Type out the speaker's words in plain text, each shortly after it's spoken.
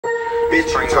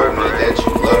Bitch, you told me that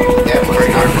you love me. That must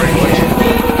not bring what you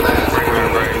need. Last spring,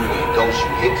 you and ghost,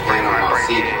 you hit the hand on my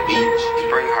city beach.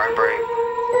 Spring heartbreak.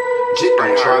 Jit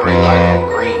don't try me like I'm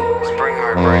green. Spring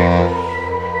heartbreak.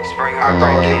 Spring I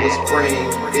heartbreak. thought it was spring,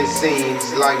 it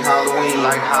seems like Halloween.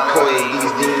 Cause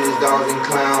these demons, dogs, and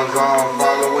clowns all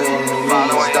following me.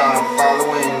 Stop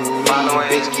following me.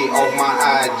 Bitch, get off my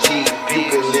IG. You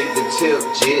can lick the tip,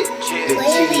 Jit. The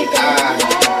TIP.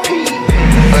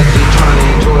 But you tryna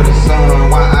enjoy the sun.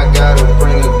 Why I gotta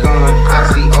bring a gun? I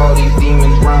see all these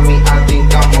demons round me. I think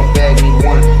I'ma bag me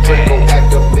one. Draco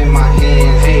act up in my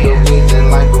hands. Hit a whizzing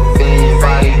like a fan.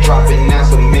 Body dropping,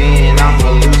 that's a man. I'm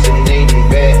hallucinating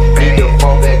bad. Need to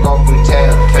fall back off from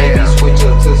tab. Maybe switch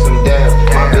up to some dab.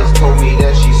 My bitch told me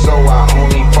that she so I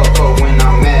only fuck her when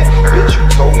I'm mad. Bitch, you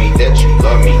told me that you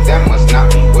love me. That must not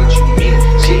be what you mean.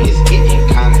 Shit is getting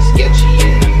kinda sketchy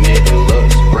in the middle of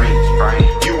spring.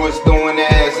 You was throwing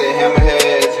ass at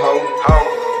hammerheads, ho.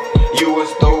 You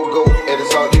was throw goat at the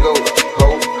salty goat,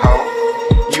 ho.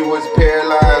 You was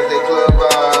paralyzed at club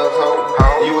vibes, ho.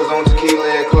 You was on tequila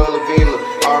at Club La Vila.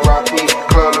 R.I.P.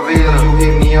 Club La Vila. You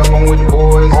hit me up on with the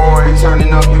boys. We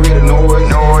turning up, you hear the noise.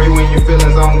 You and your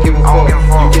feelings, I don't give a fuck.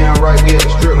 You damn right, we at the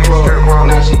strip club.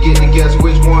 Now she get to guess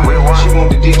which one. She want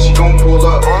the dick, she gon' pull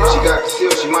up. She got the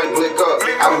seal, she might blick up.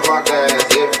 I done blocked her ass,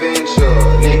 adventure.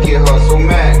 Naked hustle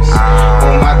max.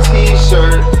 On my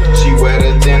t-shirt, she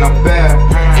wetter than a bath.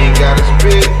 Ain't got a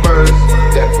spit burst.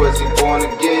 That pussy born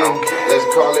again. Let's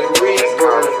call it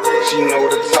rebirth. She know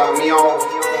to tie me off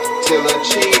till her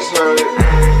cheeks hurt.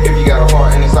 If you got a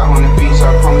heart and it's out on the beach,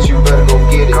 I promise you better go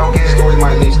get it. Stories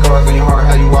might leave scars on your heart.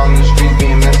 How you out in the streets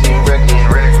being messy and reckless.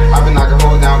 I've been knocking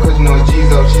hoes down cause you know it's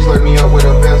G's up. She slurred me up with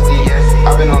her bestie.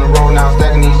 I've been on the road now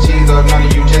stacking these cheese up. None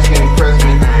of you just can impress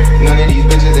me. None of these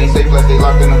bitches ain't safe unless they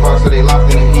locked in the box, so they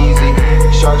locked in it easy.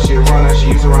 Shark shit runner,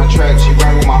 she used to run track. She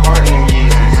ran with my heart in them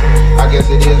Yeezys. I guess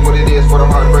it is what it is for the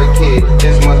heartbreak kid.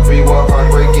 This must be what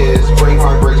heartbreak is. Spring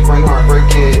heartbreak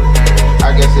kid.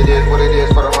 I guess it is what it is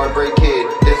for the heartbreak kid.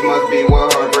 This must be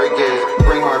what heartbreak is.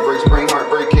 Spring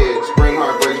heartbreak kid. Spring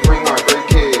heartbreak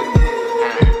kid.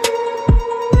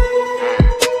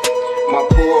 My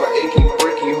poor achy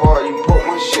breaky heart, you broke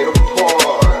my shit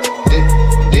apart.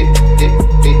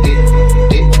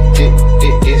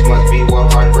 This must be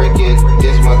what heartbreak is.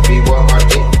 This must be what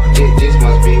this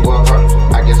must be what heart.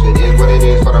 I guess it is what it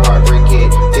is for the heartbreak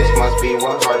kid. This must be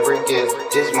what heartbreak is.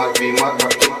 This must be what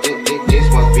this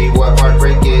must be what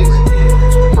heartbreak is.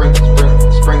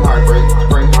 Spring heartbreak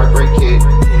kid.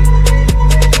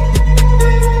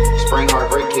 Spring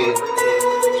heartbreak kid.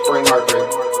 Spring heartbreak.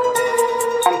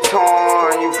 I'm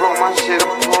torn, you broke my shit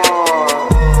apart.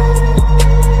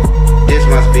 This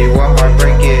must be what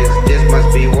heartbreak is. This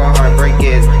must be what heartbreak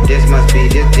is. This must be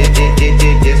this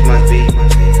must be.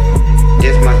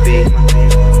 This must be.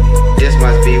 This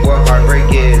must be what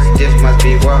heartbreak is. This must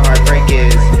be what heartbreak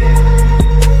is.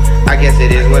 I guess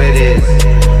it is what it is.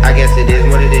 I guess it is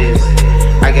what it is.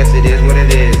 I guess it is what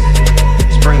it is.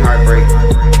 Spring heartbreak.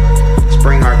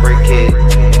 Spring heartbreak kid.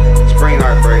 Spring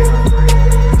heartbreak.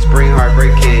 Spring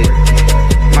heartbreak kid.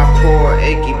 My poor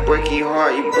achy breaky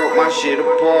heart, you broke my shit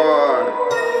apart.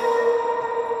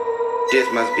 This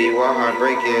must be what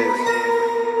heartbreak is.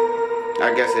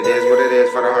 I guess it is what it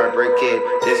is for the heartbreak kid.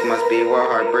 This must be what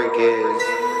heartbreak is.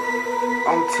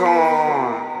 I'm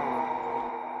torn.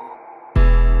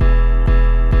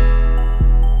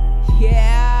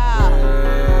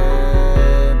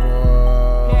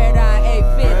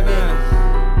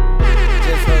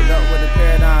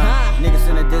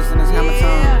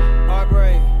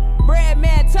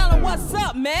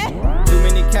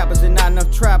 Cappers and not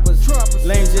enough trappers.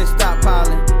 Lanes just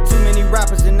stockpiling. Too many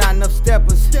rappers and not enough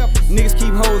steppers. Niggas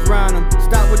keep hoes round them.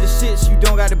 Stop with the shits, you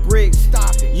don't got the bricks.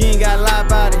 Stop it. You ain't gotta lie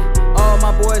about it. All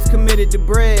my boys committed to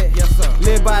bread. Yes, sir.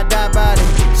 Live by, die by it.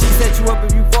 She set you up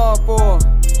if you fall for her.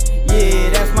 Yeah,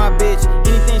 that's my bitch.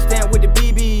 Anything stand with the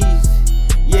BBs.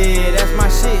 Yeah, that's my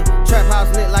shit. Trap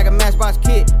house lit like a Matchbox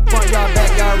kit. Front yard,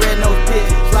 backyard, red nose pit.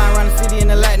 Flying around the city in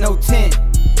the Latino tent.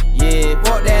 Yeah,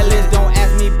 fuck that list. Don't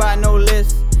ask me about no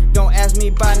list. Don't ask me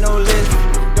about no list.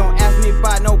 Don't ask me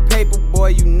about no paper, boy.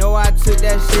 You know I took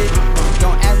that shit.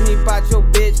 Don't ask me about your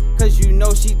bitch, cause you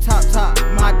know she top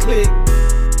my clique.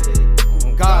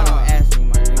 God, don't ask me,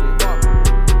 my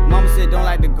nigga. Mama said don't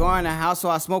like to go in the house, so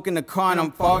I smoke in the car and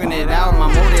I'm fogging it out. My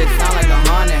motor, it sound like a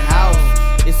haunted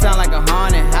house. It sound like a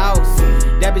haunted house.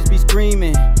 That bitch be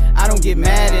screaming. I don't get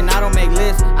mad and I don't make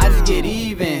lists. I just get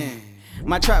even.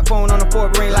 My trap phone on the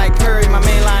 4th ring like Curry. My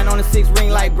main line on the 6th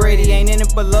ring like Brady. Ain't in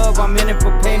it for love, I'm in it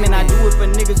for payment. I do it for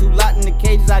niggas who locked in the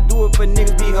cages. I do it for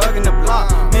niggas be hugging the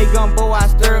block. Make gumbo, I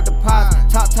stir up the pot.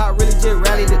 Top really just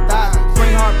rally the thoughts.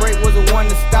 one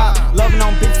to stop. Loving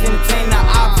on bitches, entertain the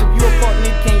ops. If you a fuck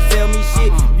nigga, can't sell me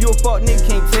shit. If you a fuck nigga,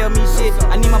 can't tell me shit.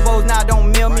 I need my bows now,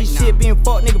 don't mail me shit. Being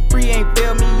fuck nigga free ain't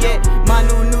fail me yet. My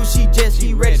new,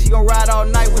 she ready. She gon' ride all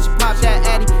night when she pop that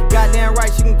addy. Goddamn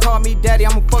right, she can call me daddy.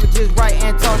 I'ma fuck her just right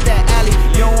and talk that alley.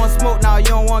 You don't want smoke now, you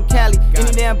don't want Cali.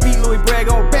 Any damn beat, Louis Bragg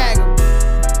gon' bag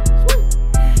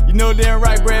him. You know damn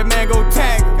right, Brad man gon'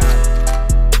 tag him.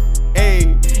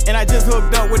 Ayy, and I just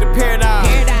hooked up with the paradigm.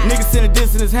 Niggas send a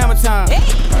diss in his hammer time.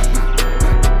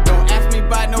 Don't ask me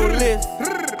about no list.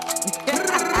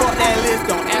 Fuck that list,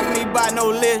 don't ask me about no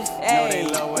list. Hey,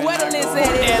 what a list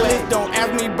Fuck that list, don't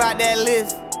ask me about that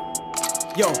list.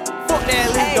 Yo, fuck that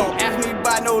list, don't ask me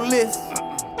about no list.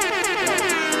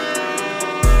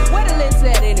 What a list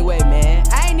at anyway, man?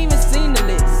 I ain't even seen the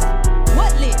list.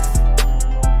 What list?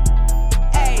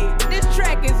 Hey, this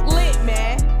track is lit,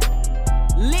 man.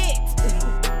 Lit.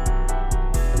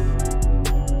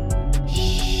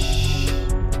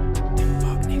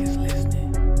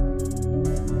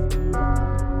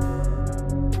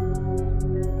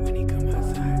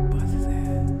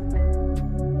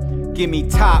 Give me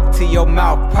top till your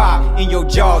mouth pop and your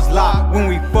jaws lock. When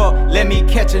we fuck, let me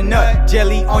catch a nut.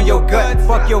 Jelly on your gut.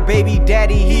 Fuck your baby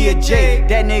daddy, he a J.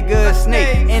 That nigga a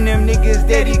snake. And them niggas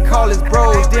that he call his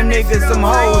bros, them niggas some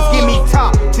hoes. Give me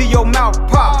top till your mouth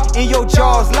pop and your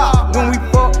jaws lock. When we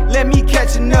fuck, let me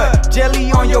catch a nut.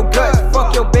 Jelly on your gut.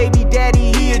 Fuck your baby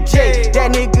daddy, he a J.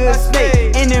 That nigga a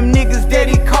snake. And them niggas that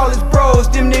he call his bros,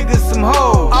 them niggas some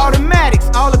hoes. Automatics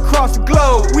all across the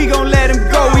globe. We gon' let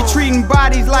him go. We treating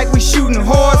bodies like we shooting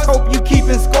whores. Hope you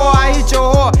keeping score. I hit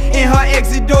your whore in her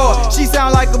exit door. She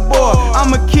sound like a boy.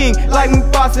 I'm a king like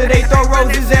Mufasa. They throw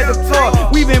roses at the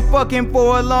floor. We been fucking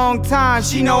for a long time.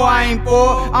 She know I ain't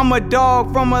for. I'm a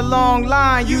dog from a long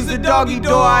line. Use a doggy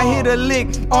door. I hit a lick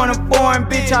on a foreign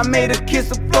bitch. I made her kiss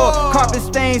the floor. Carpet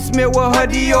stain smeared with her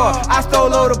Dior. I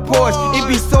stole all the Porsche. It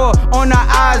be sore on her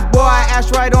eyes, boy. I ash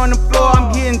right on the floor.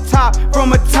 I'm getting top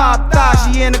from a top thigh.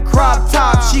 She in a crop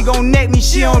top. She gon' neck me.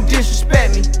 She don't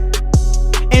disrespect me.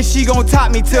 And she gon'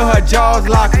 top me till her jaws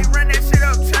lock.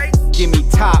 Give me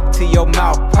top till your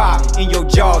mouth pop and your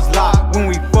jaws lock. When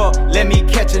we fuck, let me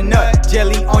catch a nut.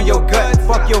 Jelly on your gut.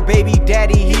 Fuck your baby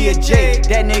daddy, he a J.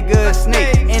 That nigga a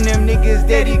snake. And them niggas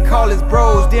that he call his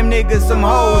bros, them niggas some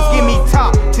hoes. Give me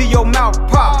top till your mouth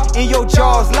pop and your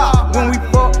jaws lock. When we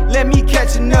fuck, let me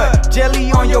catch a nut.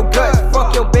 Jelly on your gut.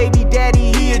 Fuck your baby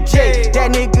daddy, he a J.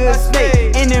 That nigga a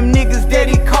snake. And them niggas that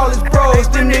he call his bros,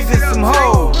 them niggas some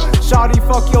hoes. Shawty,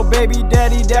 fuck your baby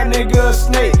daddy, that nigga a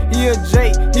snake. He a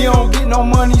J, he don't get no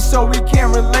money, so we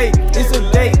can't relate. It's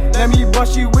a date, let me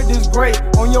bust you with this grape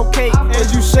on your cake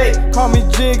as you shake. Call me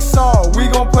Jigsaw, we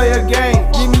gon' play a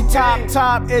game. Give me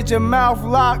top at your mouth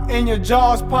lock and your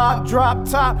jaws pop. Drop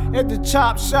top at the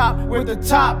chop shop with the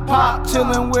top pop.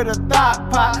 Chillin' with a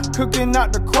thought pot, cooking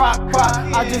out the crock pot.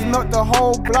 I just milked the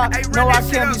whole block, no I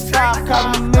can't be stopped.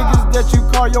 Call them niggas that you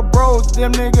call your bros,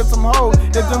 them niggas some hoes.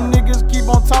 If them niggas keep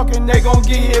on talking, they gon'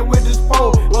 get hit with this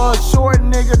pole. A short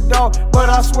nigga dog, but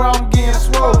I swear I'm getting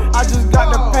swole. I just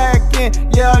got the pack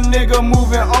in, yeah, a nigga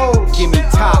moving old. Give me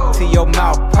top till your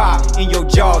mouth pop and your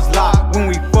jaws lock. When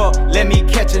we fuck, let me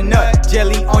catch a nut.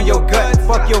 Jelly on your gut.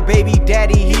 Fuck your baby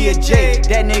daddy, he a J.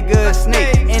 That nigga a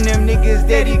snake. And them niggas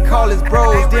that he call his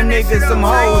bros, them niggas some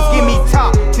hoes. Give me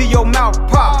top till your mouth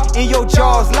pop and your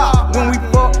jaws lock. When we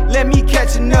fuck, let me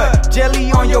catch a nut.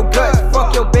 Jelly on your gut.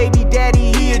 Fuck your baby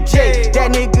daddy, he a J.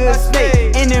 That nigga a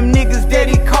snake. And them niggas that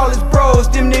he call his bros,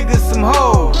 them niggas some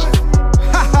hoes.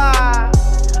 Haha,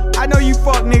 I know you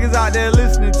fuck niggas out there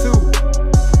listening too.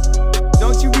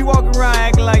 Don't you be walking around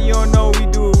acting like you don't know we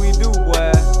do what we do,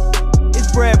 boy.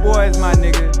 It's Breadboyz, my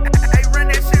nigga. Hey, run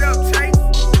that shit up, Chase.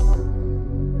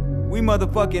 We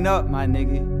motherfucking up, my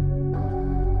nigga.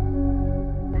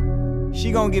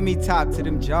 She gon' give me top to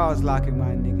them jaws locking,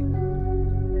 my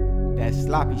nigga. That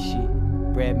sloppy shit.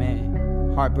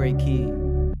 Breadman, Heartbreak Kid.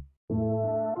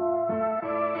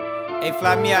 They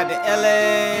fly me out to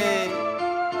LA.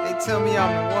 They tell me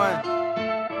I'm the one.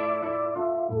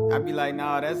 I be like,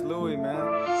 nah, that's Louis, man.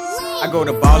 I go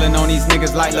to ballin' on these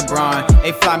niggas like LeBron.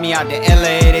 They fly me out to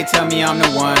LA, they tell me I'm the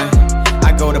one.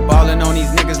 I go to ballin' on these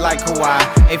niggas like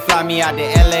Kawhi. They fly me out to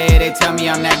LA, they tell me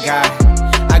I'm that guy.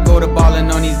 I go to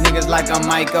ballin' on these niggas like I'm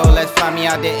Michael. Let's fly me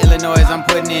out to Illinois, I'm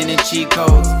putting in the cheat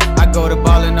codes. I go to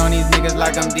ballin' on these niggas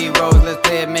like I'm D-Rose. Let's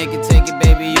play it, make it, take it,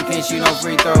 baby, you can't shoot no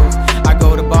free throws. I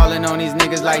go to ballin' on these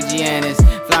niggas like Giannis.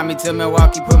 Fly me to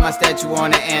Milwaukee, put my statue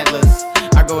on the antlers.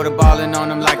 I I go to ballin' on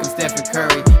them like I'm Stephen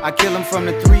Curry. I kill them from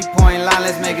the 3-point line,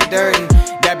 let's make it dirty.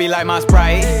 That be like my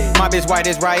Sprite, my bitch white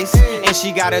as rice. And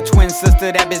she got a twin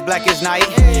sister, that bitch black as night.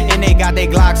 And they got they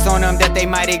Glocks on them that they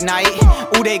might ignite.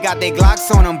 Ooh, they got they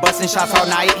Glocks on them, bustin' shots all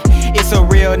night. It's a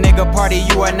real nigga party,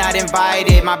 you are not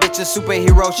invited. My bitch a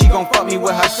superhero, she gon' fuck me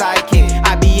with her sidekick.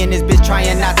 I be in this bitch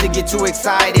trying not to get too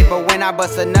excited, but when I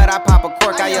bust a nut, I pop a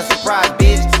cork, I a surprise,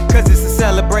 bitch. Cause it's a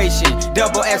celebration,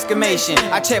 double exclamation.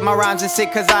 I check my rhymes and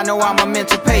sick cause I know I'm a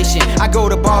mental patient. I go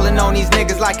to ballin' on these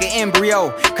niggas like an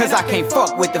embryo, cause I can't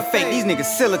fuck with the fake, these niggas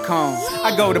silicone.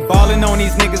 I go to ballin' on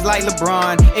these niggas like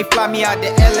LeBron. They fly me out to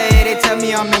LA, they tell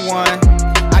me I'm the one.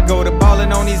 I go to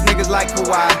ballin' on these niggas like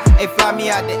Kawhi. They fly me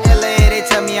out to LA, they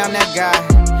tell me I'm that guy.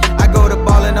 I go to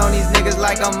ballin' on these niggas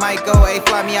like I'm Michael. They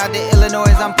fly me out to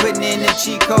Illinois, I'm putting in the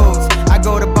cheat codes. I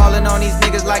go to ballin' on these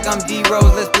niggas like I'm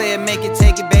D-Rose. Let's play it, make it,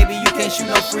 take it, baby, you can't shoot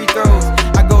no free throws.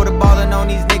 I go to ballin' on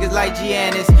these niggas like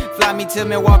Giannis. Fly me to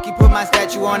Milwaukee, put my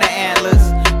statue on the antlers.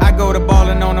 I go to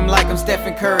ballin' on them like I'm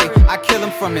Stephen Curry. I kill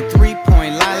them from the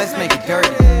 3-point line, let's make it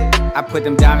dirty. I put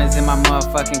them diamonds in my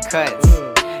motherfucking cuts.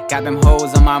 Got them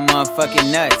hoes on my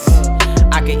motherfucking nuts.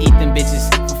 I can eat them bitches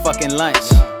for fucking lunch.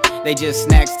 They just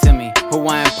snacks to me,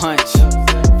 Hawaiian punch.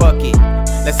 Fuck it,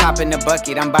 let's hop in the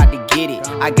bucket, I'm about to get it.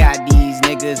 I got these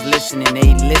niggas listening,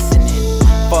 they listening.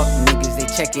 Fuck niggas, they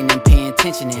checking and paying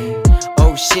attention. And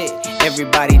oh shit,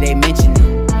 everybody they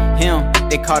mentioning him.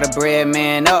 They call the bread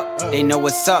man up, they know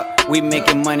what's up. We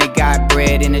making money, got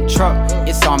bread in the truck.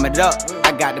 It's armored up,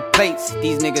 I got the plates.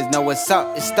 These niggas know what's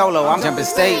up, it's Stolo, I'm jumping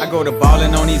state. I go to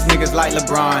ballin' on these niggas like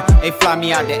LeBron. They fly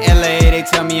me out to LA, they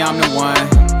tell me I'm the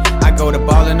one. I go to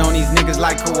ballin' on these niggas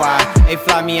like Kawhi. They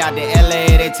fly me out to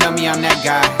LA, they tell me I'm that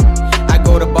guy. I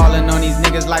go to ballin' on these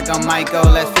niggas like I'm Michael.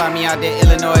 Let's fly me out to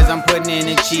Illinois, I'm putting in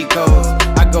the cheat codes.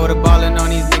 I go to ballin' on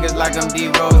these niggas like I'm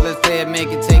D-Rose. Let's play it, make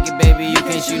it, take it, baby, you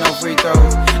can't shoot no free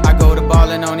throws. I go to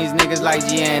ballin' on these niggas like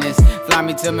Giannis. Fly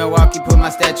me to Milwaukee, put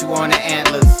my statue on the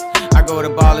antlers. I go to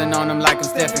ballin' on them like I'm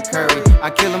Stephen Curry.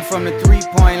 I kill them from the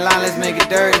 3-point line, let's make it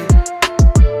dirty.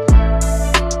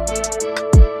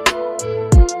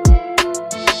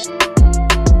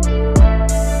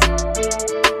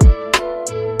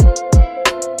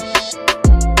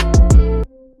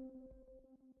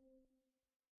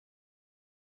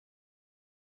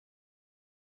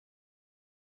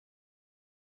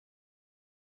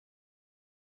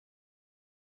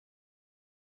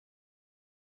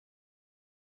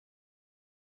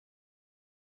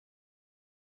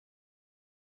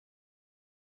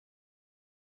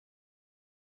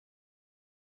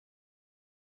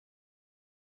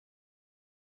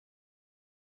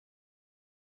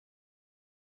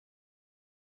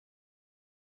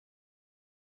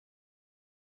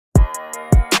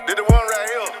 Did the one right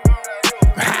here.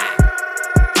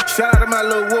 Shout out to my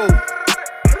little woo.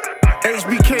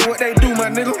 HBK, what they do, my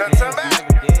nigga?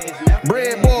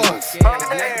 Breadboyz,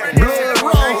 blood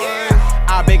raw.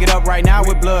 I'll bake it up right now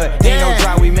with blood. Ain't no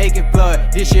dry, we make it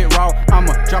flood. This shit raw,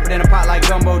 I'ma drop it in a pot like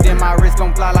gumbo. Then my wrist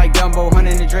gon' fly like Dumbo.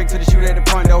 100 the Drake to the shooter at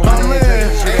the front door. 100 the Drake to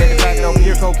the shooter at the back door.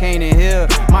 Pure cocaine in here.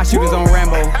 My shooters on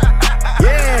Rambo.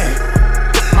 Yeah.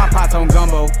 My pot's on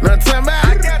gumbo. Now tell me,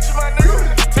 I got you, my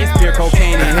nigga. It's pure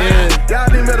cocaine in here. Y'all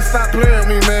niggas better stop playing with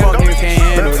me, man. Fuck niggas can't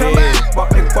handle this. Fuck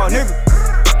nigga, fuck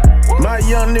nigga. My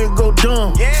young nigga go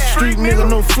dumb. Street nigga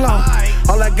no flaw.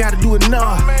 All I gotta do is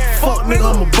nah. Fuck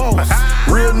nigga, I'm a boss.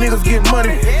 Real niggas get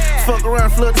money. Fuck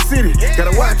around, flood the city.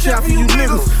 Gotta watch out for you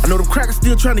niggas. I know them crackers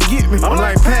still trying to get me. I'm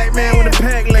like Pac-Man with the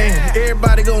pack land.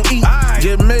 Everybody gon' eat.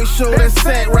 Just make sure that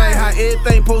sack right how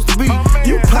everything supposed to be.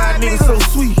 You pie niggas so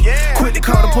sweet. Quit to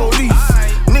call the police.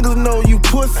 Niggas know you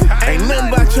pussy. Ain't nothing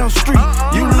about your street.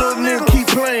 You little nigga keep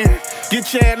playing.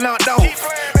 Get your ass knocked off.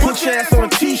 Put your ass on a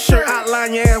t-shirt,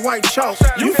 outline your ass white chalk.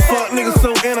 You fuck niggas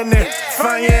so internet,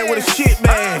 find your ass with a shit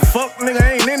bag. Fuck nigga,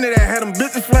 I ain't into that, had them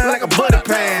bitches flying like a butter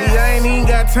pan. See, I ain't even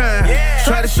got time,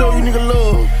 try to show you nigga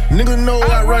love. Niggas know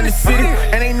I run the city,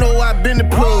 and they know I been the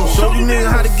plug. Show you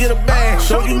niggas how to get a bag,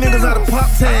 show you niggas how to pop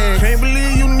tags. Can't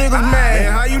believe you niggas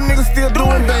mad, how you niggas still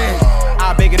doing bad?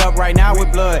 I'll bake it up right now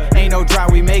with blood. Ain't no dry,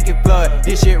 we make it flood.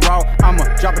 This shit raw, I'ma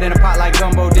drop it in a pot like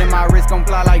gumbo. Then my wrist gon'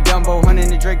 fly like Dumbo. 100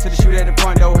 the Drake to the shooter at the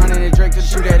front door. 100 the Drake to the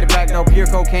shooter at the back door. Pure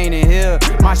cocaine in here.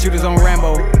 My shooters on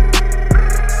Rambo.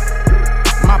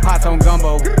 My pot's on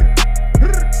gumbo.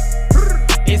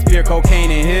 It's pure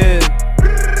cocaine in here.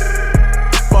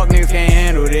 Fuck niggas can't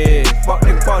handle this. Fuck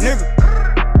nigga, fuck nigga.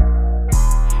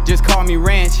 Just call me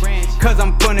Ranch, cause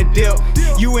I'm finna dip.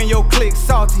 You and your clique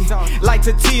salty, like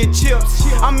tortilla chips.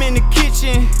 I'm in the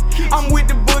kitchen, I'm with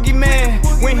the boogeyman.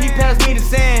 When he pass me the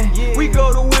sand, we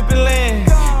go to whipping land.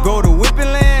 Go to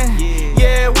whipping land,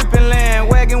 yeah, whipping land.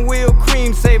 Wagon wheel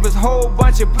cream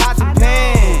your pots and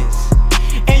pans.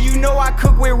 And you know I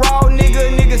cook with raw,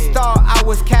 nigga. Niggas thought I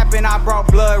was capping, I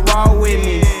brought blood raw with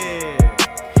me.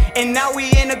 And now we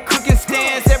in the cooking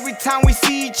stands. Every time we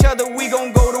see each other, we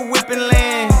gon' go to whipping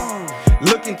land.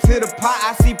 Looking to the pot,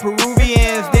 I see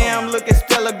Peruvians. Damn, look at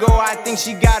Stella go, I think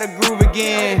she got a groove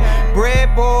again.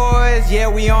 Breadboyz, yeah,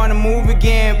 we on the move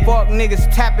again. Fuck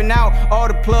niggas tapping out, all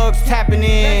the plugs tapping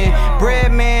in.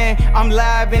 Bread man, I'm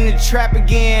live in the trap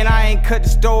again. I ain't cut the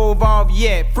stove off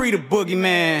yet, free the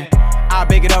boogeyman. I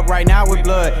bake it up right now with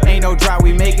blood. Ain't no dry,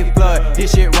 we make it flood.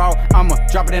 This shit raw, I'ma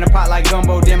drop it in a pot like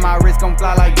gumbo. Then my wrist gon'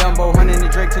 fly like Dumbo. Hunting the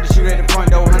Drake to the shooter at the front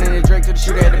door. Hunting the Drake to the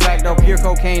shooter at the back door. Pure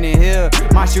cocaine in here,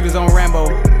 my shooters on Rambo.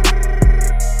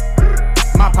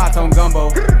 My pot's on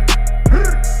gumbo.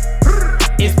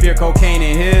 It's pure cocaine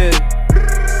in here.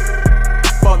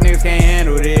 Fuck niggas can't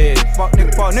handle this. Fuck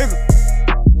nigga, fuck nigga.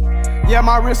 Yeah,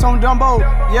 my wrist on Dumbo,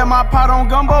 yeah, my pot on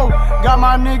gumbo. Got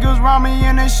my niggas round me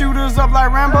and they shooters up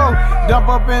like Rambo. Dump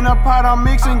up in a pot, I'm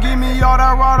mixing, give me all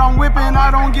that rod, I'm whipping.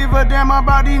 I don't give a damn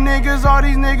about these niggas, all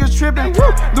these niggas tripping.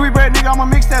 Louis bread nigga, I'ma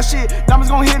mix that shit. Diamonds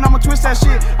gon' hit and I'ma twist that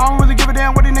shit. I don't really give a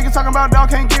damn what these niggas talking about, dog,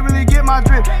 can't really get my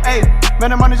drip. Ayy, man,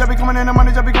 the money just be coming in, the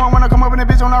money just be going. When I come up in the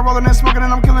bitch, when I rollin' and smoking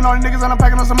and I'm killing all these niggas and I'm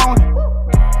packing on some own.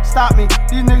 Stop me,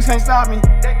 these niggas can't stop me.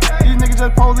 These niggas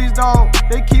just police, dog.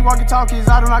 They keep walkie talkies,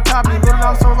 I do not copy. Little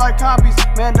down souls like copies.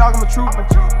 Man, dog, I'm a trooper.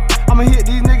 I'ma hit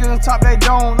these niggas and top they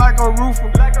dome like a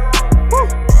roofer. Woo.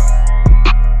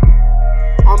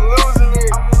 I'm losing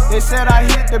it. They said I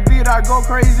hit the beat, I go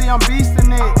crazy, I'm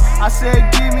beasting it. I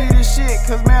said give me the shit,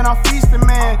 cause man, I'm feasting,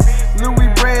 man.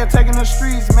 Louis bread taking the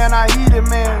streets, man, I eat it,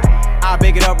 man. I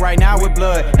bake it up right now with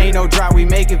blood. Ain't no dry, we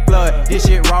make it flood. This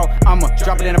shit raw, I'ma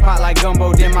drop it in a pot like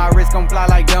gumbo. Then my wrist gon' fly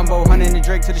like Dumbo. Hunting the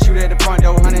Drake to the shooter at the front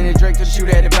door. Hunting the Drake to the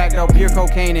shooter at the back door. Pure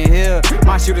cocaine in here,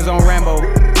 my shooters on Rambo.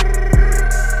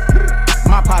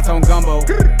 My pot's on gumbo.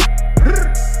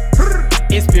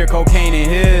 It's pure cocaine in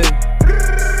here.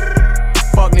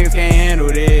 Fuck niggas can't handle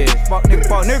this. Fuck nigga,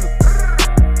 fuck nigga.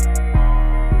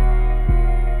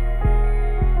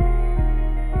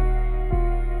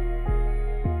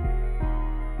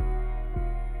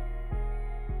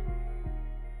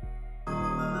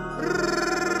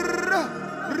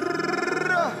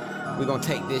 We gon'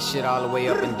 take this shit all the way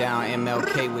up and down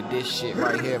MLK with this shit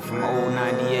right here from old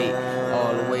 98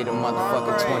 all the way to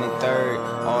motherfucking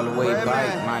 23rd, all the way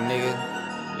back, my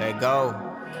nigga. Let go.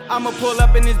 I'ma pull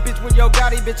up in this bitch with your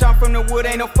Gotti, bitch, I'm from the wood,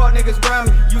 ain't no fuck niggas around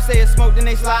me. You say it's smoke, then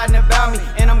they sliding about me,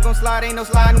 and I'm gon' slide, ain't no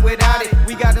sliding without it.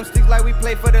 We got them sticks like we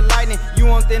play for the lightning. You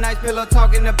on thin ice pillow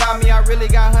talking about me, I really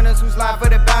got hunters who slide for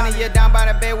the bounty. Yeah, down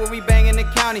by the bed where we bang in the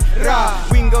county. Rah,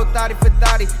 we can go thotty for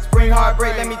thotty. Spring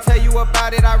heartbreak, let me tell you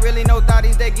about it. I really know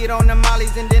thotties, they get on the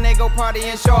mollies and then they go party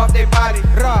and show off their body.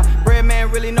 Rah, bread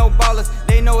man really know ballers,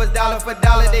 they know it's dollar for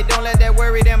dollar. They don't let that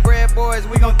worry them Breadboyz,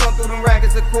 we gon' thump through them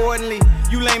rackets accordingly.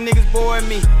 You lame niggas boring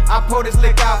me. I pour this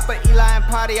lick out for Eli and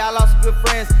Potty. I lost good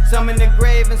friends, some in the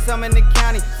grave and some in the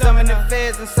county, some in the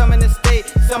feds and some in the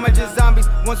state. Some are just zombies,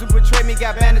 ones who betrayed me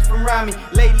got banished from around me.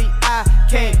 Lately I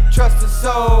can't trust a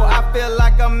soul. I feel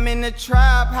like I'm in the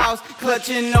trap house,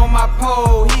 clutching on my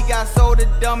pole. He got sold a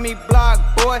dummy block,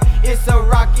 boy, it's a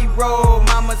rocky road.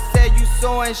 Mama said you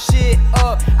sewing shit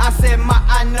up, I said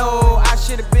I know. I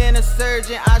should've been a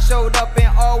surgeon, I showed up in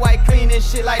all white cleaning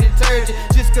shit like detergent.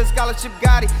 Just cause scholarship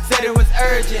got it, said it was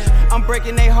urgent. I'm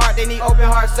breaking their heart, they need open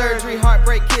heart surgery.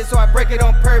 Heartbreak kid, so I break it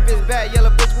on purpose. Bad yellow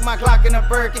bitch with my Glock in a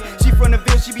Birkin. She from the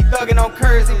Ville, she be thugging on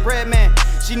Cursey. Bread man,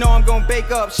 she know I'm gon'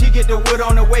 bake up. She get the wood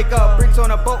on the wake up. Bricks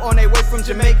on a boat on their way from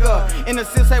Jamaica. In the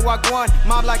sil say walk one,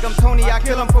 mob like I'm Tony, I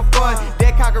kill them for fun.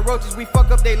 Dead cockroaches, we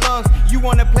fuck up their lungs. You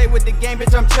wanna play with the game,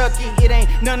 bitch, I'm Chucky. It ain't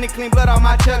nothing to clean blood on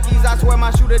my Chuckies. I swear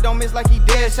my shooter don't miss like he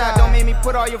dead shot. Don't make me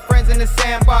put all your friends in the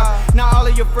sandbox. Now all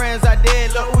of your friends are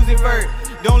dead, Lil Uzi Vert.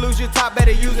 Don't lose your top,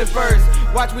 better use it first.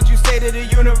 Watch what you say to the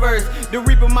universe. The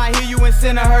Reaper might hear you in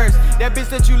Cinehearse. That bitch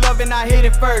that you loving, I hit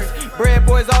it first.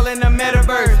 Breadboyz all in the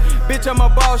metaverse. Bitch, I'm a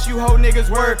boss, you hoe niggas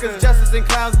workers. Justice and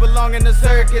clowns belong in the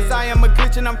circus. I am a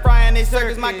glitch and I'm frying they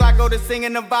circus. My Glock go to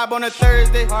singing the vibe on a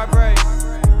Thursday. Heartbreak.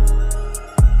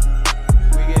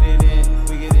 We get it in,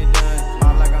 we get it done.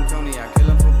 Mob like I'm Tony, I kill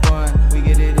him for fun. We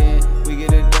get it in, we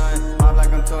get it done. Mob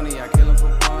like I'm Tony, I kill him for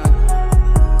fun.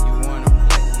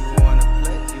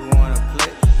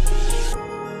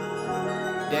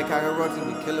 Dead cockroaches,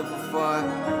 we kill it for fun.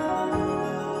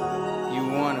 You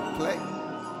wanna play?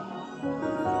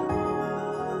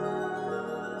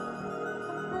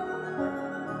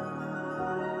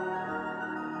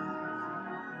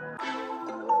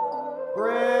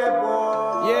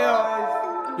 Breadboyz.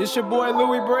 Yeah, this your boy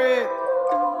Louis Bread.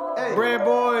 Hey.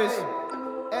 Breadboyz.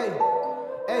 Hey,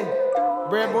 hey,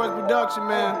 Breadboyz production,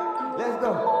 man. Let's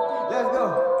go, let's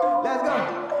go, let's go,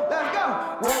 let's go.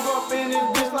 Woke up in this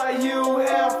bitch like Hugh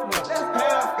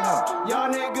Hefner. Y'all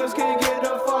niggas can't get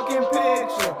the fucking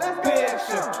picture.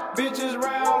 Bitches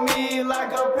round me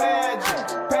like a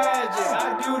pageant.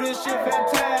 I do this shit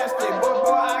fantastic, but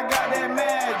boy, I got that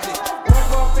magic.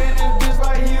 Woke up in this bitch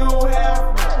like Hugh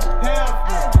Hefner.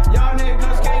 Y'all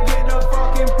niggas can't get the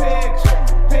fucking picture.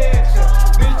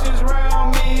 Bitches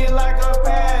round me like a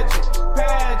pageant.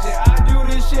 I do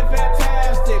this shit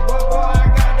fantastic, but boy, I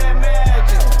got that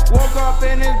magic. Woke up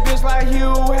in this bitch like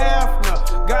Hugh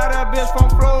Hefner. Got a bitch from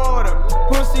Florida,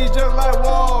 pussy just like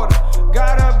water.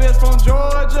 Got a bitch from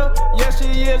Georgia, yeah,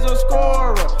 she is a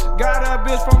scorer. Got a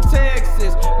bitch from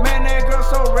Texas, man, that girl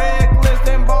so reckless.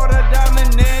 Then bought a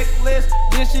diamond necklace,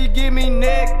 then she give me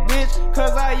neck, bitch,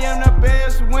 cause I am the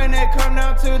best when it come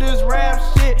down to this rap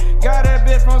shit. Got a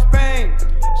bitch from Spain,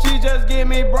 she just give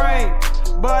me brain,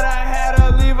 but I had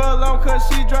to leave her alone cause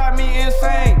she drive me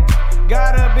insane.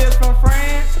 Got a bitch from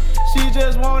France, she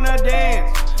just wanna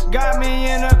dance. Got me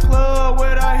in a club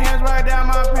with her hands right down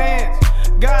my pants.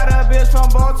 Got a bitch from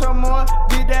Baltimore,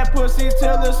 beat that pussy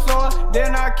till it's sore.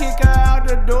 Then I kick her out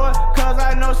the door, cause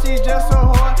I know she just a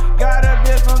whore. Got a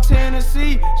bitch from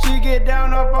Tennessee, she get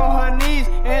down up on her knees,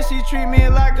 and she treat me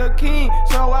like a king,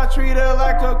 so I treat her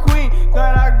like a queen.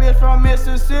 Got a bitch from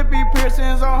Mississippi,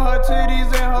 piercings on her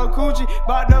titties and her coochie.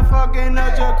 Bout to fuck in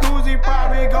a jacuzzi,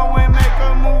 probably go and make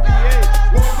a movie,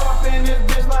 ayy. Woke up in this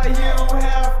bitch like Hugh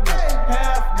Hefner.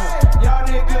 Y'all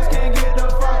niggas can't get the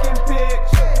fucking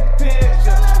picture.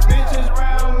 Bitches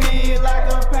round me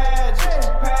like a pageant.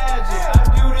 I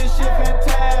do this shit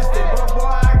fantastic, but boy,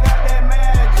 I got that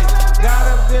magic. Got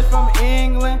a bitch from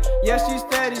England, yeah, she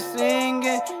steady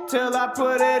singing, till I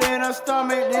put it in her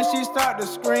stomach, then she start to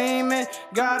screaming.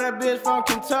 Got a bitch from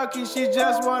Kentucky, she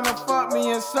just wanna fuck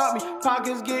me and suck me.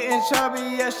 Pockets getting chubby,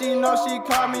 yeah, she know she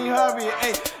call me hubby.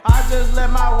 Ay, I just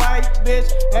left my white bitch,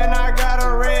 and I got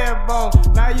a red bone.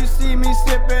 Now you see me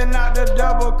sipping out the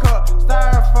double cup,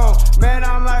 styrofoam. Man,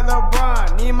 I'm like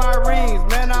LeBron, need my rings.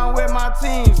 Man, I'm with my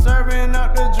team, serving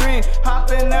up the dream,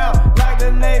 hopping out like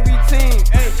the Navy team.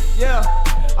 Ay, yeah,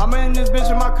 I'm in this bitch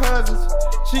with my cousins,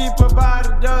 cheaper by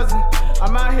the dozen.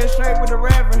 I'm out here straight with the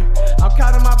reverend, I'm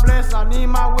counting my blessings, I need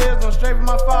my wisdom, straight from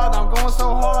my father. I'm going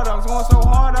so hard, I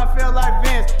feel like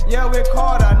Vince, yeah, with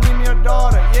Carter. I need me a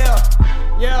daughter, yeah.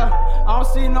 I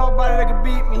don't see nobody that can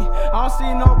beat me, I don't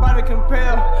see nobody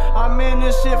compare. I'm in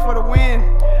this shit for the win,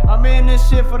 I'm in this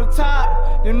shit for the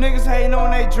top. Them niggas hating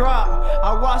on they drop,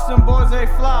 I watch them boys, they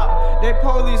flop. They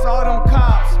police all them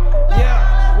cops,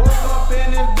 yeah. Woke up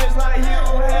in this bitch like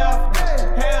Hugh Hefner.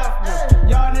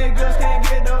 Y'all niggas can't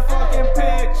get the fucking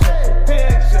picture.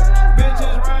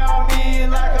 Bitches round me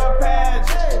like a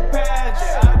pageant.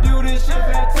 I do this shit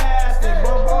fantastic,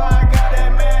 but boy, I got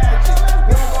that magic.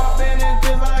 Woke up in this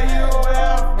bitch like Hugh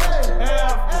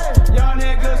Hefner. Y'all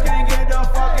niggas can't get the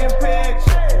fucking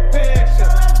picture.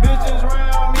 Bitches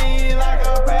round me like a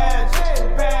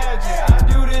pageant. I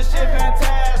do this shit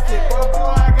fantastic, but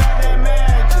boy, I got that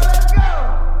magic. Let's go.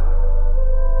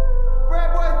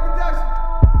 Breadboyz production.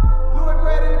 Louis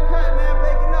Bread in the cut, man,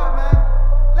 baking up, man.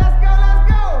 Let's go, let's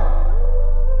go.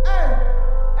 Hey,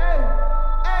 hey,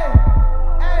 hey,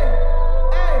 hey,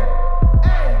 hey,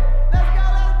 hey. Let's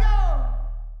go.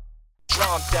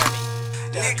 Wrong dummy.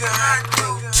 Nigga, I do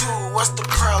too. What's the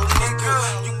problem, nigga?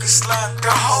 You can slap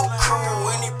the whole crew.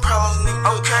 Any problem,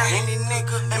 nigga? Okay. Any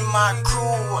nigga in my crew.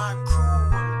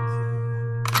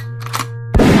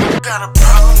 Got a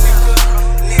problem, nigga?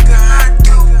 Nigga, I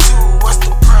do too. What's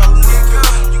the problem, nigga?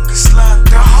 You can slap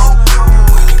the whole crew.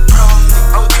 Any problem,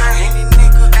 nigga? Okay. Any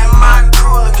nigga in my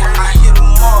crew. I hit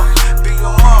them all, beat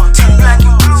them all, turn black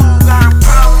and blue. Got a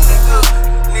problem, nigga?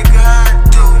 Nigga, I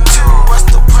do too. What's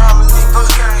the problem, nigga?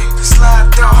 Okay. You can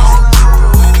slap the whole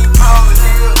crew. Any problem,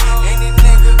 nigga? Any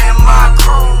nigga in my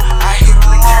crew. I hit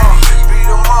them all, beat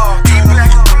them all, turn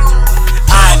black and blue.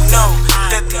 I know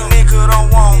that the nigga don't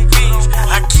want beef.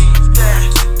 I keep that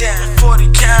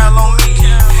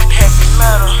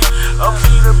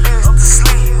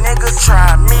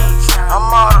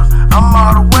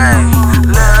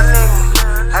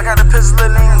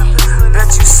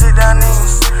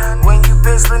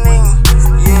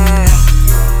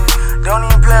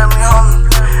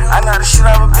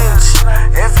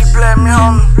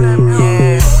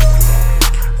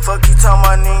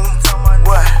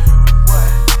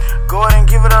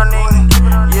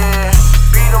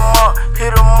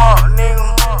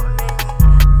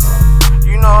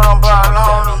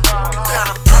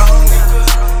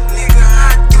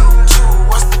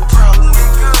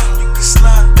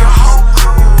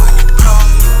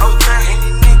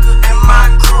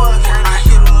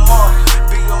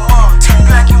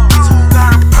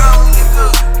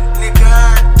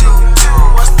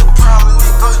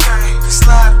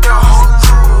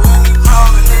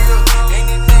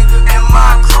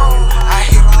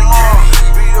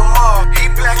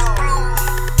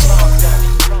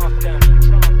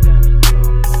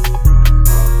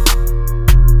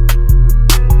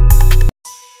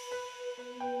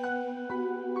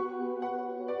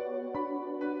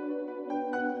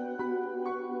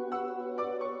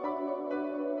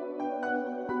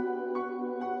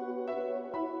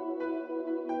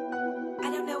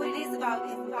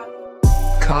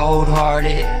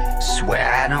Cold-hearted, swear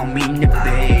I don't mean to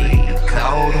be.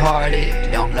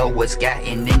 Cold-hearted, don't know what's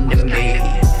gotten into me.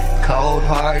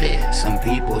 Cold-hearted, some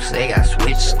people say I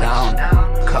switched on.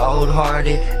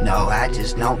 Cold-hearted, no, I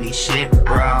just don't need shit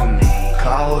from me.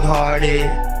 Cold-hearted,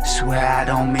 swear I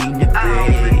don't mean to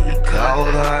be.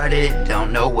 Cold-hearted,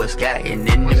 don't know what's gotten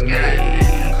into me.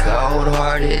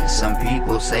 Cold-hearted, some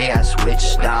people say I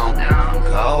switched on.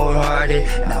 Cold-hearted,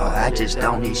 no, I just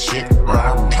don't need shit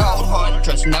from me. Cold-hearted,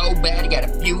 trust nobody, got a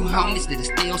few homies that are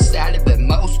still solid, but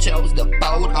most chose to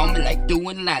fold on me like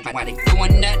doing lines. While they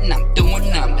doing nothing, I'm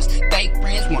doing numbers. Fake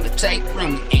friends wanna take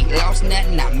from me, ain't lost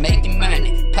nothing, I'm making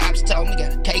money. Pops told me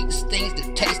gotta take the things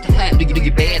that taste the honey. Do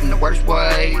you bad in the worst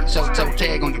way, so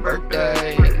tag on your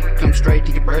birthday. Come straight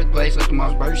to your birthplace like the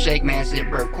most birth shake, man, said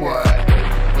birth quad.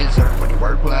 With surf for the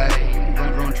wordplay,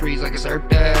 growing trees like it's Earth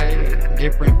Day.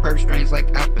 Different purse strings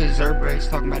like I preserve breaks.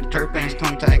 Talking about the terpenes,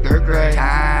 tongue tied gray.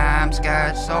 Times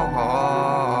got so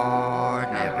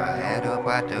hard, never had up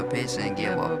out the piss and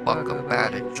give a fuck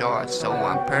about a chart. So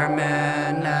I'm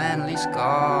permanently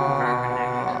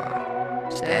scarred.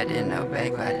 Sat in the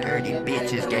back like dirty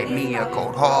bitches gave me a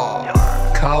cold heart.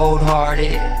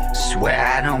 Cold-hearted, swear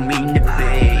I don't mean to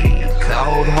be.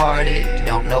 Cold-hearted,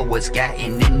 don't know what's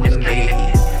gotten into me.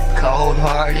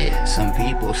 Cold-hearted, some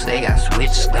people say I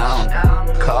switched on.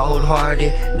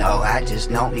 Cold-hearted, no, I just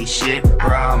don't need shit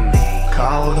from me.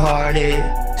 Cold-hearted,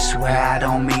 swear I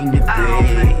don't mean to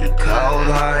be.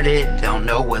 Cold-hearted, don't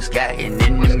know what's gotten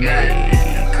into me.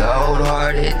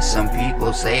 Cold-hearted, some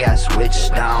people say I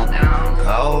switched on.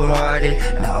 Cold-hearted,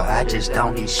 no, I just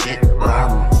don't need shit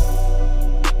from me.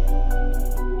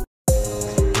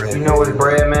 You know it's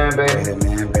bread, man, baby.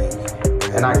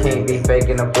 And I can't be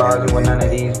faking applause with none of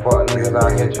these fuck niggas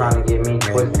out here trying to get me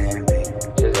twisted.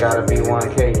 Just gotta be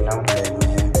 1K, you know.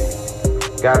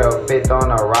 Got a fifth on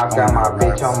a rock, got my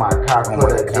bitch on my cock,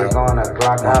 put a dick on a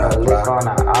Glock, got a lick on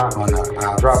a op.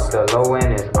 Drop the low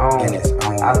in its own.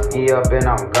 I ski up and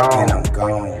I'm gone.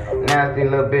 Nasty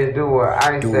little bitch do what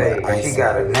I say. She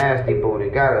got a nasty booty,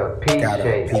 got a peach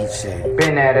shape.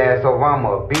 Bend that ass over,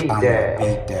 I'ma beat that.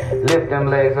 Lift them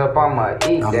legs up, I'ma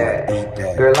eat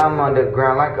that. Girl, I'm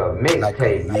underground like a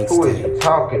mixtape. Who is you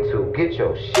talking to? Get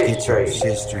your shit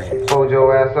straight. Fold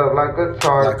your ass up like a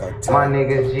tart. My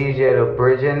niggas G's, yeah, the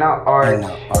bridge and the arch.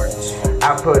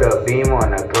 I put a beam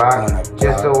on a Glock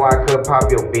just so I could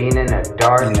pop your bean in the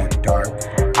dark.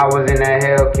 I was in that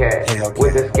Hellcat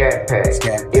with the scat pack.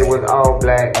 It was all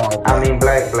black, I mean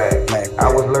black.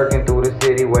 I was lurking through the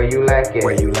city where you lack it.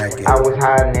 I was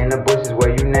hiding in the bushes where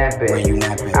you nap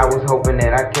it. I was hoping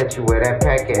that I catch you where that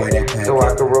pack at, so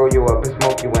I could roll you up and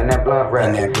smoke you in that blunt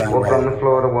wrap. We're from the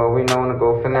Florida where we known to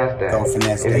go finesse that.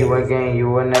 If you a gang, you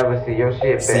will never see your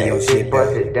shit back. She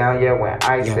bust it down, yeah, when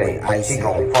I say she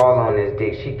gon' fall on this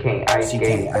dick, she can't ice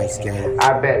skate.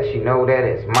 I bet she know that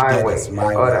it's my way,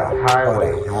 or the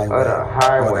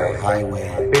highway.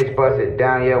 Bitch bust it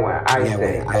down, yeah, when I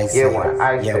say, yeah, when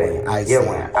I say, yeah,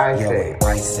 when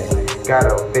I say. Got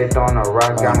a fifth on a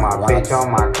rock, got my bitch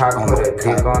on my cock, put a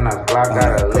dick on a Glock,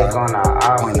 got a lick on a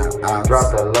op.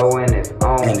 Drop the low in its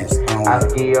own. I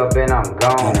ski up and I'm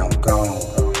gone.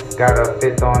 Got a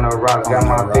fifth on a rock, got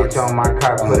my bitch on my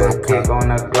cock, put a dick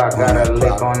on a Glock, got a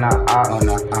lick on a op.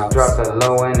 Drop the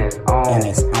low in its own.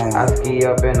 I ski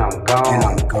up and I'm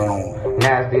gone.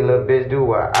 Nasty little bitch do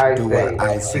what I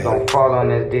say. She gon' fall on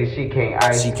this dick, she can't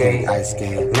ice skate.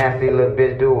 Nasty little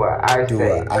bitch do what I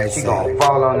say. She gon'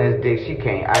 fall on this dick, she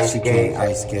can't ice skate.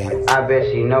 I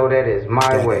bet she know that it's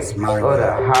my way, or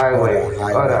the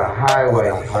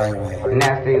highway.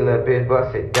 Nasty little bitch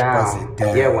bust it down,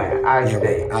 yeah, when I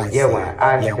say, yeah, when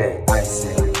I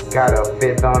say. Got a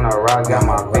fifth on a rock, got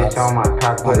my bitch on my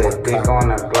cock, put a dick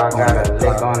on a Glock, got a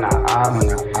lick on a op.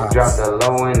 Drop the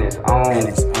low in its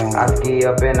own. I ski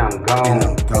up and I'm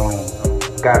gone.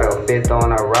 Got a fifth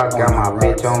on a rock, got my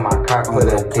bitch on my cock,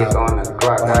 put a dick on a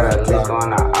Glock, got a lick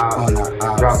on a op.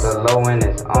 Drop the low in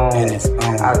its own.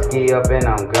 I ski up and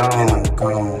I'm gone.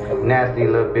 Nasty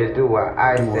little bitch do what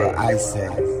I say.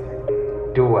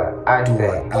 Do what I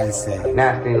say.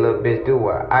 Nasty little bitch, do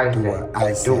what I say.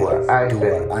 Do what I say.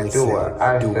 Do what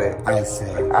I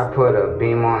say. I put a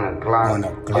beam on a Glock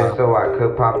just so I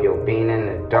could pop your bean in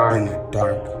the dark.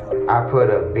 I put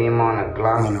a beam on a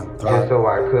Glock just so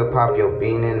I could pop your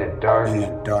bean in the dark.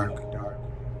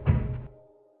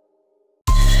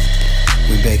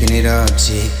 We baking it up,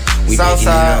 chick. We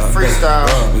Southside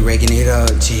freestyle. We raking it up,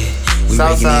 chick. We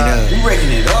Southside. We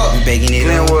raking it up. We baking it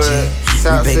up, chick. We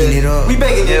baking it up. We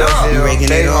baking it up. We raking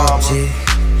it up, chick.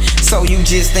 So you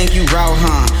just think you raw,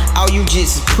 huh? All you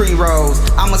just is pre-rolls.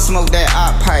 I'ma smoke that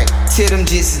op pipe till them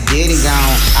just is dead and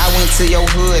gone. I went to your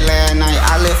hood last night,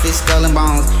 I left it skull and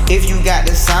bones. If you got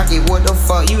the socket, what the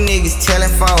fuck you niggas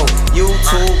telling for?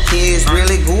 YouTube kids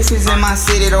really goofies in my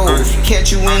city though.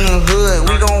 Catch you in the hood,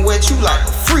 we gon' wet you like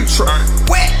a free truck.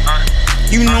 Wet!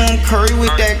 You know I'm curry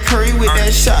with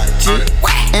that shot, jit.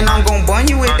 And I'm gon'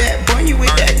 bun you with that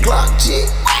Glock,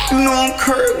 jit. You know I'm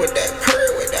curry with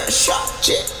that shot,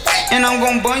 jit. And I'm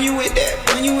gon' bun you with that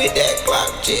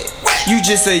Glock, jit. You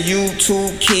just a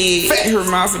YouTube kid,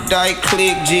 hermaphrodite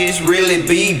click, just really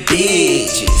be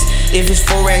bitches. If it's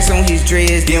 4 racks on his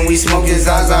dreads, then we smoking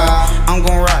Zaza. I'm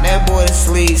gon' rock that boy to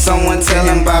sleep, someone tell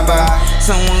him bye-bye.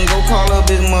 Someone go call up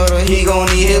his mother, he gon'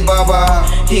 need his baba.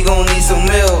 He gon' need some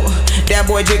milk, that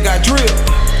boy just got drilled.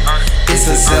 It's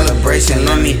a celebration,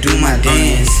 let me do my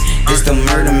dance. It's the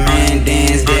murder man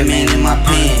dance, dead man in my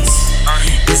pants.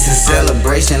 It's a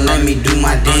celebration, let me do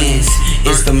my dance.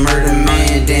 It's the murder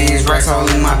man dance, racks all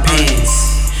in my pants.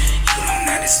 You don't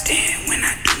understand when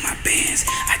I do my bands.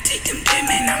 I take them dead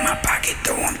men out my pocket,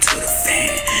 throw them to the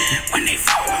fan. When they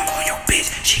fall on your bitch,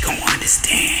 she gon'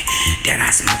 understand that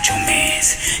I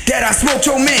smoked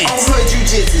your mans. Oh, hood, you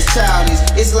just is childish.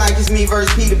 It's like it's me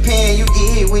versus Peter Pan. You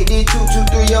get hit with this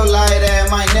 223, your light that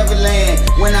might never land.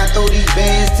 When I throw these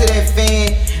bands to that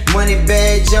fan, money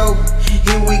bad joke,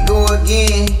 here we go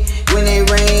again. When they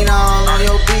rain all on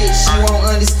your bitch, she won't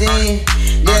understand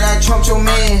that I trumped your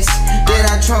mans,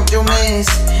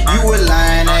 You a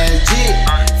lying ass jit,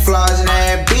 flogging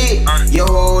that bitch. Your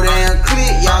whole damn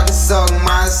clique, y'all can suck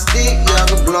my stick, y'all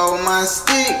can blow my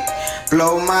stick.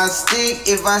 Blow my stick,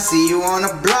 if I see you on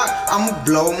the block, I'ma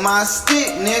blow my stick,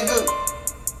 nigga.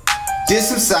 This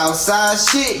some Southside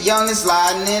shit, young and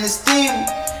sliding in the steam,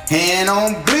 hand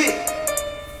on blick.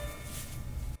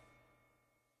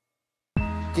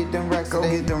 Get them racks today.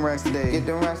 Go get them racks today. Get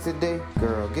them racks today,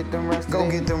 girl. Get them racks today. Go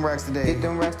get them racks today. Get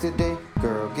them racks today,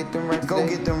 girl. Get them racks Go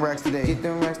today. get them racks today. Get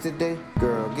them racks today,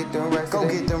 girl. Get them racks Go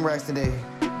today. get them racks today.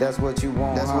 That's what you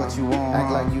want. That's what you want.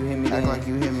 Act like you hear me. Act then. like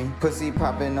you hear me. Pussy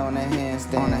popping on the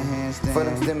handstand. On the handstand. For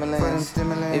them stimulants.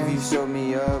 If you show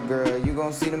me up, girl, you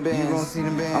gon' see them bands. You gon' see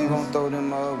them bands. I'm gon' throw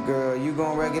them up, girl. You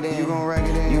gon' rack it in. You gon' rack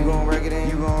it in. You gon' rack it in.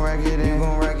 You gon' rack it in. You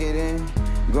gon' rack it in.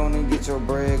 Gonna get your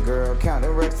bread, girl. Count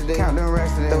them racks today. Count them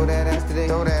racks today. Throw that ass today.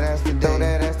 Throw that ass today. Throw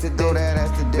that ass today. Throw that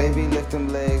ass today. Baby, lift them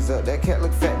legs up. That cat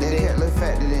look fat today. That cat look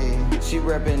fat today. She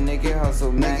rapping naked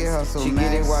hustle max. Naked hustle she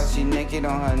max. get it while she naked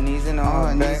on her knees and on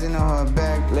her back. Knees and on her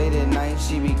back. Late at night,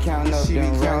 she be counting up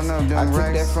them racks. I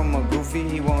took that from a goofy,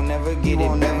 he won't never get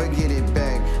it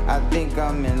back. I think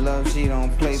I'm in love, she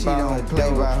don't play by her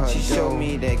dough. She showed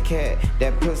me that cat,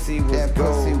 that pussy was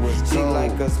gold. She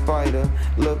like a spider,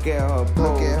 look at her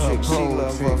pole trick. She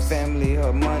love her family,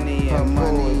 her money and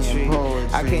poetry.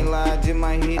 I can't lie, I just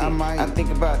might hit it. I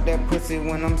think about that pussy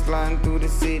when I'm sliding through the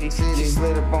city. She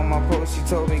slid up on my post, she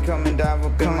told me come and dive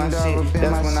up in my shit.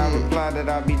 That's when I replied that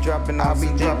I'll be dropping off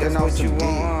some dick. That's what you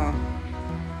want.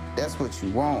 That's what you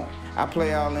want. I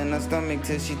play all in her stomach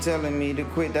till she telling me to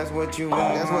quit. That's what you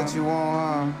want. That's what you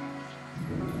want,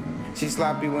 She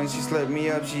sloppy when she slipped me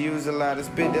up. She used a lot of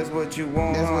spit. That's what you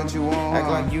want. That's what you want. Act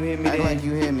like you hear me. Act like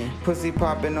you hear me. Pussy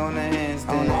popping on the handstand.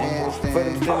 On the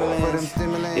handstand. For them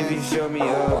stimulants. If you show me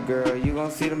up, girl, you gon'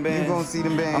 see them bands. You gon' see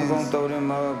them bands. I'm gon' throw them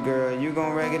up, girl. You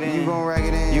gon' rack it in. You gon' rack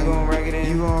it in. You gon' rack it in.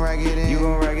 You gon' rack it in. You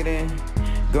gon' rack it in.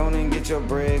 Go on and get your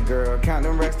bread, girl. Count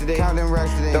them racks today. Count them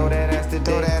racks today. Throw that ass today.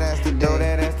 Throw that ass today. Throw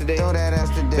that ass today. Throw that ass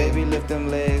today. Baby, lift them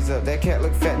legs up. That cat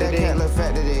look fat today. That cat look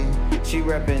fat today. She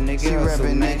rapping naked hustle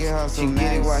max. She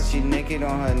get it while she naked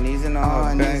on her knees and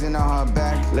on her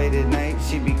back. Late at night,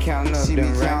 she be counting up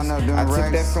them racks. I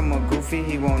took that from a goofy,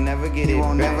 he won't never get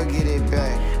it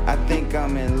back. I think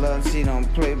I'm in love, she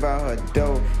don't play by her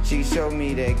dough. She showed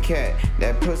me that cat,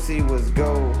 that pussy was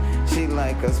gold. She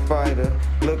like a spider,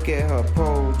 look at her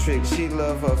pole trick. She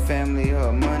love her family,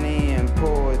 her money and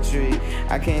poetry.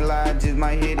 I can't lie, I just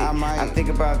might hit it. I think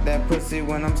about that pussy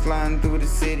when I'm sliding through the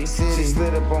city. She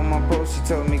slid up on my post, she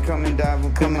told me come and dive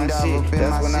up in my shit.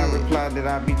 That's when I replied that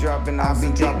I'll be dropping off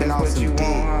some dick. That's what you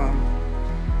want,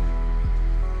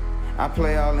 I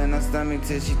play all in her stomach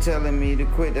till she telling me to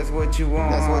quit. That's what you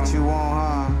want, That's what you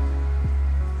want,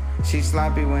 She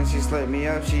sloppy when she slipped me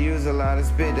up. She used a lot of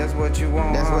spit. That's what you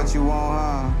want, That's what you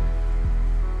want,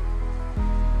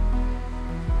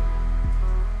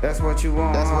 That's what you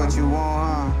want, That's what you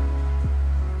want,